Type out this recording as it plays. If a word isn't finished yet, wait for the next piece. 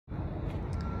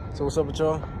So what's up with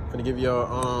y'all? Gonna give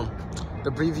y'all the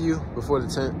preview before the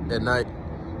tint at night.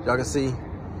 Y'all can see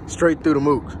straight through the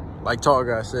mook, like Tall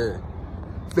Guy said.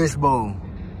 Fishbowl,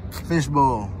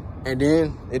 fishbowl. And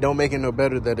then it don't make it no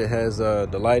better that it has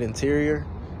the light interior.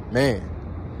 Man,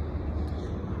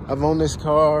 I've owned this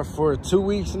car for 2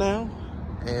 weeks now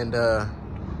and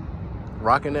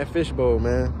rocking that fishbowl,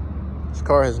 man. This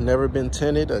car has never been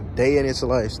tinted a day in its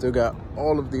life. Still got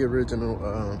all of the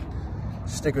original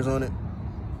stickers on it.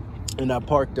 And I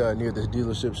parked near this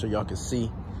dealership so y'all can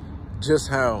see just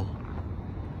how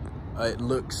it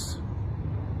looks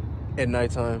at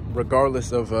nighttime,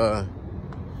 regardless of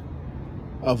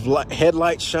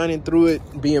headlights shining through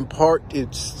it, being parked.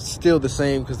 It's still the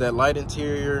same because that light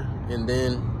interior and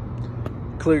then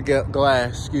clear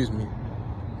glass, excuse me.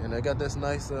 And I got this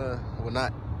nice, well,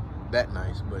 not that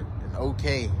nice, but an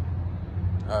okay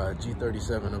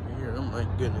G37 over here. Oh my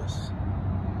goodness,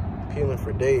 peeling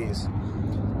for days.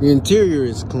 The interior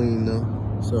is clean though,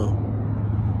 so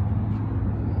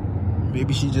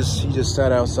maybe she just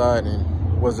sat outside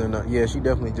and wasn't. Yeah, she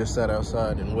definitely just sat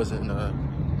outside and wasn't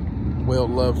well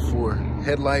loved for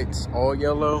headlights all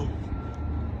yellow.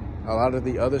 A lot of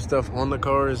the other stuff on the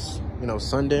car is, you know,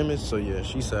 sun damaged. So yeah,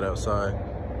 she sat outside.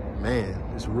 Man,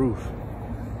 this roof,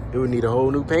 it would need a whole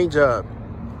new paint job,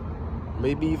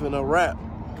 maybe even a wrap.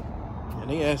 And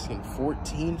they asking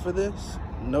 14 for this?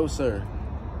 No sir.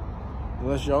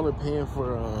 Unless y'all are paying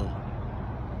for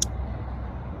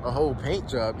a whole paint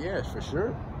job, yeah, for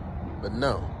sure. But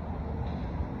no.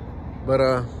 But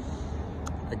I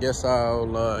guess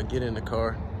I'll get in the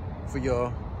car for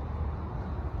y'all.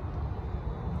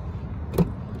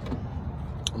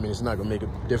 I mean, it's not gonna make a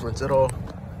difference at all.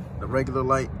 The regular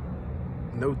light,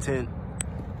 no tint,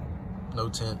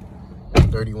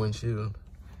 30 windshield.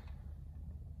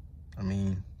 I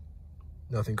mean,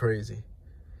 nothing crazy.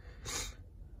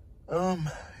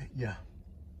 Yeah.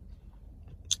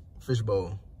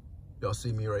 Fishbowl. Y'all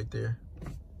see me right there.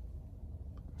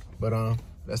 But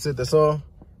that's it. That's all.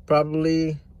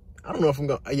 Probably, I don't know if I'm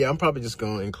gonna, yeah, I'm probably just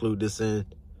gonna include this in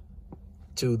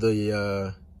to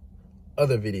the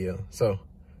other video. So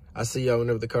I'll see y'all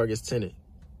whenever the car gets tinted.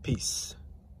 Peace.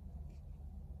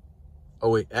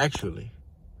 Oh wait, actually,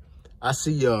 I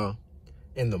see y'all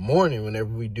in the morning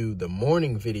whenever we do the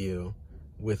morning video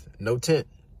with no tint.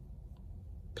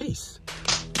 Peace.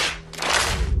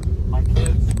 My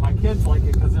kids like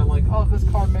it because they're like, oh, this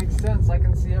car makes sense. I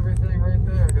can see everything right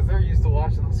there, because they're used to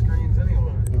watching the screens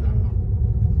anyway.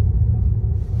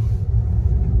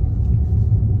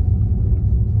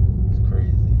 It's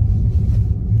crazy.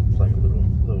 It's like a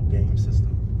little game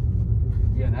system.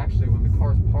 Yeah, and actually, when the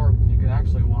car's parked, you can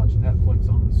actually watch Netflix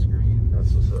on the screen.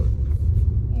 That's what's up.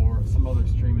 Or some other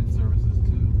streaming services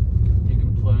too. You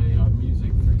can play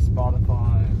music through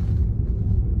Spotify.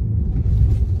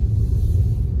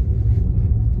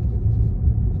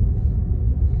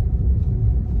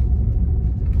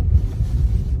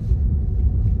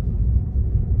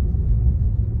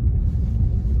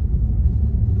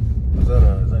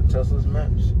 Is that Tesla's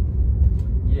maps?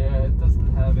 Yeah, it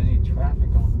doesn't have any traffic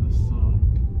on this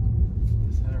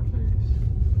interface.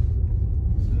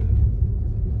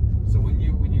 So when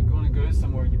you're going to go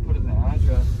somewhere, you put in the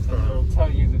address, and it'll tell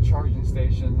you the charging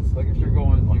stations. Like if you're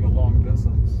going like a long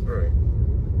distance, right?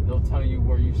 They'll tell you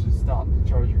where you should stop to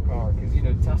charge your car, because you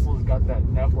know Tesla's got that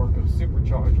network of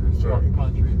superchargers throughout the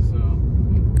country. So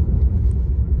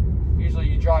usually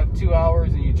you drive 2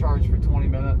 hours and you charge for 20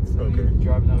 minutes. And you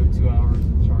drive another 2 hours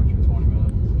and charge for 20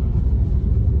 minutes.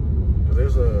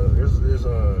 There's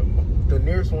the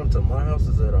nearest one to my house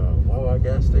is at a Wawa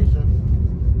gas station.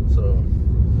 So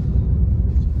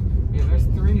yeah, there's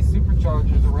 3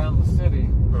 superchargers around the city.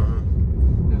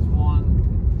 There's one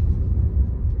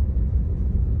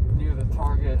near the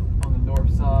Target on the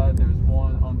north side. There's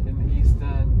one in the east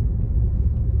end.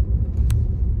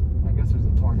 I guess there's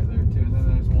a Target there too. And then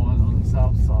there's one on the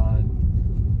south side,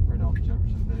 right off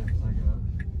Jefferson Davis, I guess.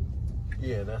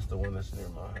 Yeah, that's the one that's near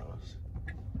my house.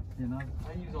 Yeah, and I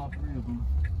use all 3 of them.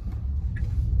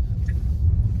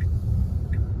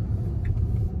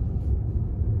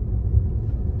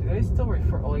 Do they still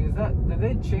refer, like, did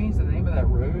they change the name of that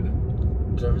road?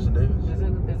 Jefferson Davis?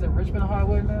 Is it Richmond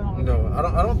Highway now? No,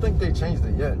 I don't think they changed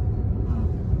it yet.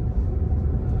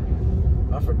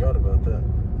 I forgot about that.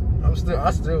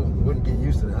 I still wouldn't get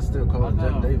used to that. I still call it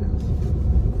Jeff Davis.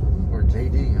 Or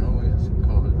JD, I always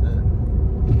call it that.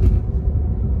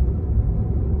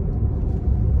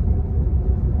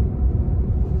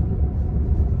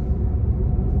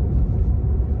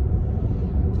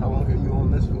 How long have you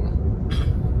owned this for?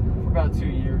 For about 2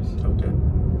 years. Okay.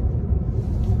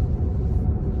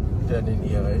 You had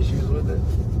any issues with it?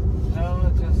 No,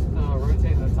 it just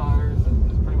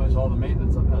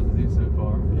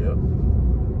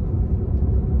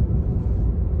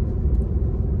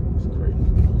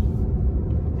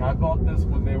this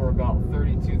when they were about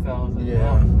 32,000.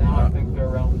 Yeah. Now I think they're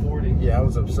around 40. Yeah, I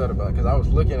was upset about it because I was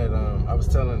looking at I was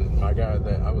telling my guy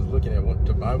that I was looking at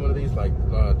to buy one of these like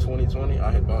 2020.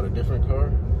 I had bought a different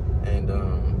car, and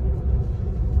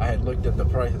I had looked at the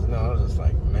prices. Now I was just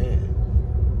like, man.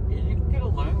 Yeah, you can get a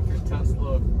loan through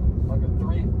Tesla, like a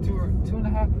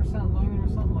 2.5% loan or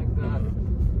something like that.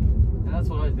 And that's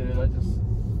what I did.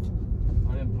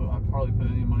 I hardly put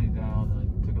any money down. I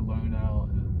took a loan out.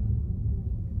 And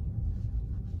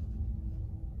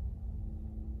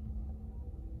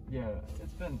yeah,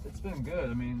 it's been good.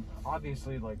 I mean,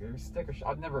 obviously, like there's sticker shock.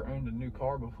 I've never owned a new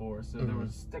car before, so there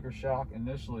was sticker shock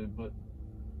initially, but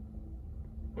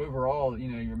overall,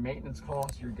 you know, your maintenance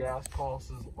costs, your gas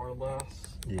costs are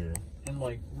less. Yeah. And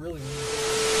like really.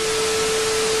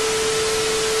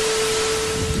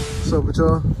 What's up with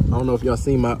y'all? I don't know if y'all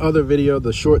seen my other video,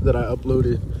 the short that I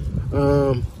uploaded.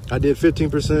 I did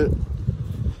 15%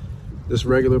 this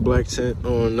regular black tint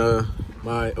on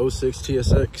my 06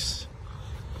 TSX,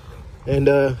 and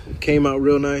came out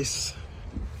real nice.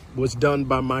 Was done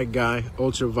by my guy,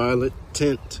 Ultraviolet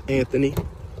Tint Anthony.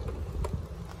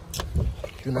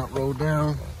 Do not roll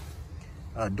down.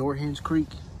 Door hinge creak,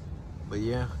 but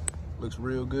yeah, looks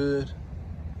real good.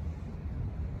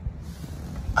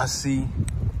 I see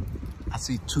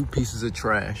 2 pieces of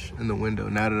trash in the window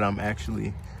now that I'm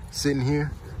actually sitting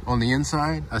here. On the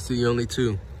inside, I see only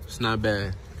 2. It's not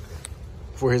bad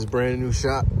for his brand new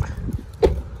shop.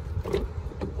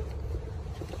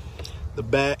 The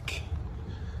back,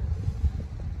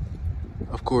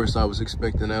 of course, I was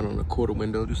expecting that on the quarter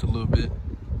window just a little bit.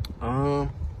 On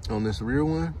this rear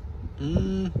one,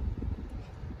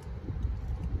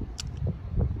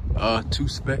 2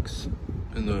 specks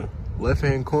in the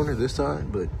left-hand corner this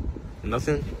side, but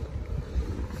nothing.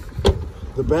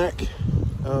 The back,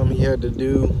 he had to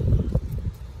do,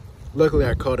 luckily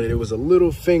I caught it. It was a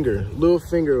little finger. It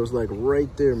was like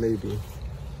right there maybe,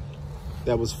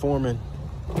 that was forming.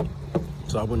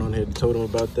 So I went on ahead and told him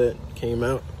about that, came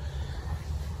out.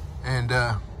 And,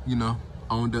 you know,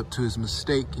 owned up to his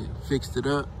mistake and fixed it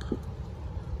up.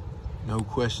 No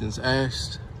questions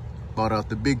asked. Bought out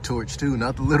the big torch too,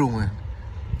 not the little one.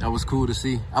 That was cool to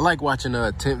see. I like watching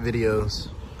tint videos.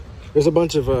 There's a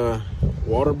bunch of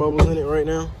water bubbles in it right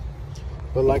now.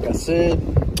 But like I said,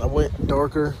 I went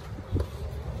darker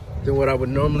than what I would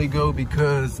normally go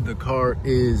because the car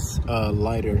is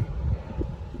lighter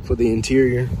for the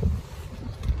interior,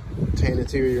 tan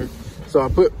interior. So I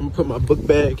put my book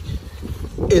bag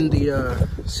in the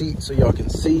seat so y'all can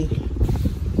see.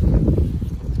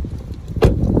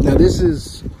 Now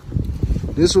this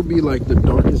will be like the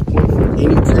darkest point for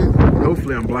any tint.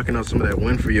 Hopefully I'm blocking out some of that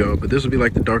wind for y'all, but this will be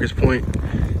like the darkest point,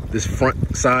 this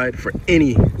front side, for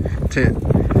any tint.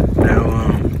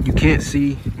 Now you can't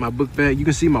see my book bag. You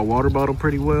can see my water bottle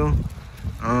pretty well.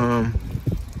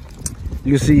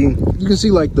 You can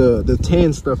see like the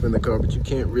tan stuff in the car, but you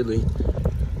can't really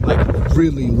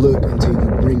look until you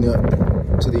bring up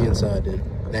to the inside. Then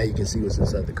now you can see what's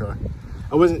inside the car.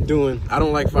 I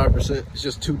don't like 5%. It's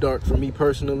just too dark for me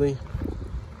personally.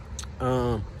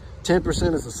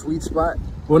 10% is a sweet spot.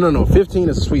 Well, no, 15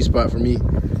 is a sweet spot for me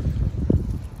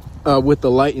with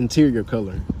the light interior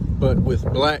color. But with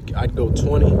black, I'd go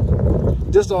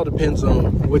 20. Just all depends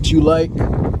on what you like,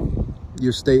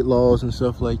 your state laws and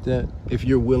stuff like that, if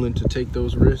you're willing to take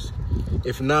those risks.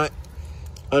 If not,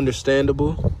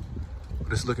 understandable.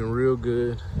 But it's looking real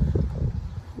good.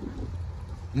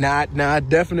 Now I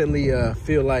definitely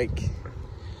feel like,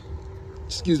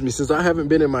 excuse me, since I haven't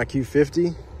been in my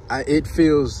Q50, it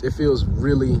feels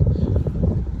really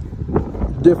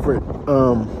different.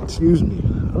 Excuse me.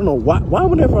 I don't know why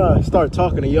whenever I start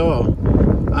talking to y'all,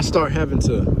 I start having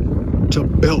to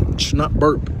belch, not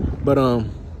burp. But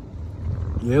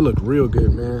yeah, it looked real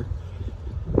good, man.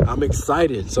 I'm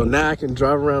excited. So now I can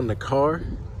drive around the car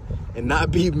and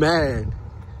not be mad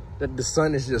that the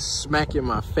sun is just smacking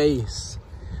my face.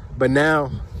 But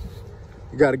now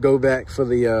you got to go back for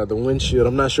the windshield.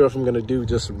 I'm not sure if I'm gonna do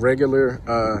just regular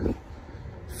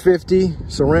 50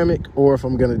 ceramic or if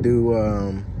I'm gonna do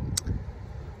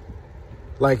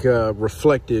like a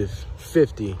reflective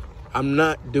 50. I'm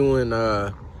not doing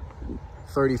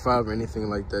 35 or anything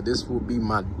like that. This will be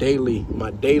my daily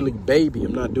baby.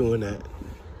 I'm not doing that.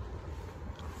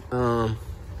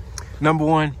 Number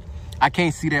one, I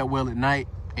can't see that well at night,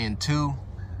 and 2,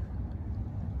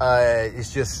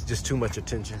 it's just too much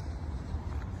attention.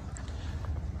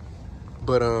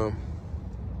 But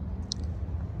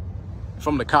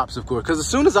from the cops, of course, because as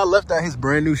soon as I left out his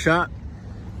brand new shop,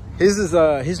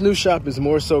 his new shop is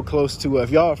more so close to, if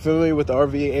y'all are familiar with the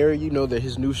RVA area, you know that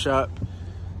his new shop,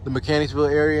 the Mechanicsville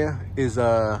area, is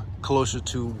closer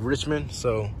to Richmond,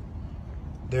 so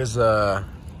there's a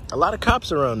lot of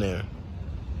cops around there.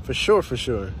 For sure, for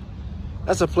sure.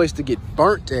 That's a place to get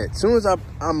burnt at. As soon as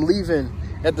I'm leaving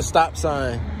at the stop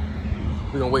sign,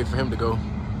 we're gonna wait for him to go.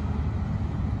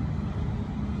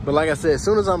 But like I said, as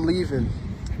soon as I'm leaving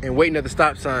and waiting at the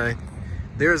stop sign,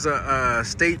 there's a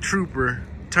state trooper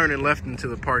turning left into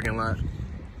the parking lot.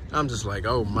 I'm just like,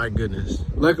 oh my goodness.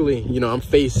 Luckily, you know, I'm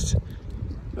faced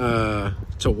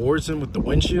towards him with the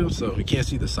windshield, so he can't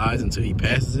see the sides until he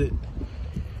passes it.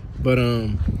 But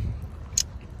and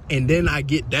then I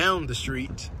get down the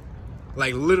street,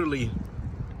 like literally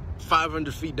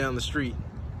 500 feet down the street,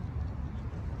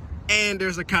 and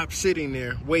there's a cop sitting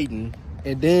there waiting.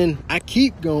 And then I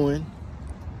keep going,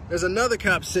 there's another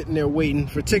cop sitting there waiting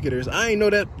for ticketers. I ain't know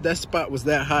that spot was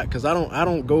that hot, because I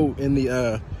don't go in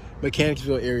the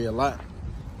Mechanicsville area a lot.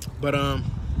 But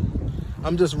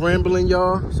I'm just rambling,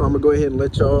 y'all, so I'm gonna go ahead and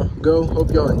let y'all go.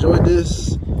 Hope y'all enjoyed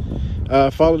this.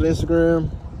 Follow the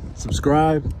Instagram,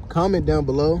 subscribe, comment down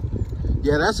below.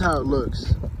 Yeah, that's how it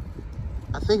looks.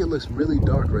 I think it looks really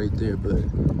dark right there, but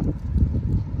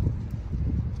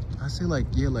I say like,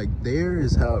 yeah, like there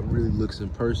is how it really looks in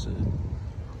person.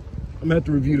 I'm gonna have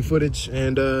to review the footage,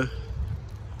 and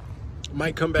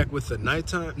might come back with the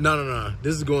nighttime. No,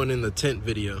 this is going in the Tint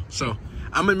video. So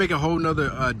I'm gonna make a whole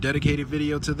nother dedicated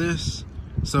video to this.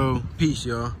 So peace,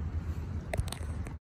 y'all.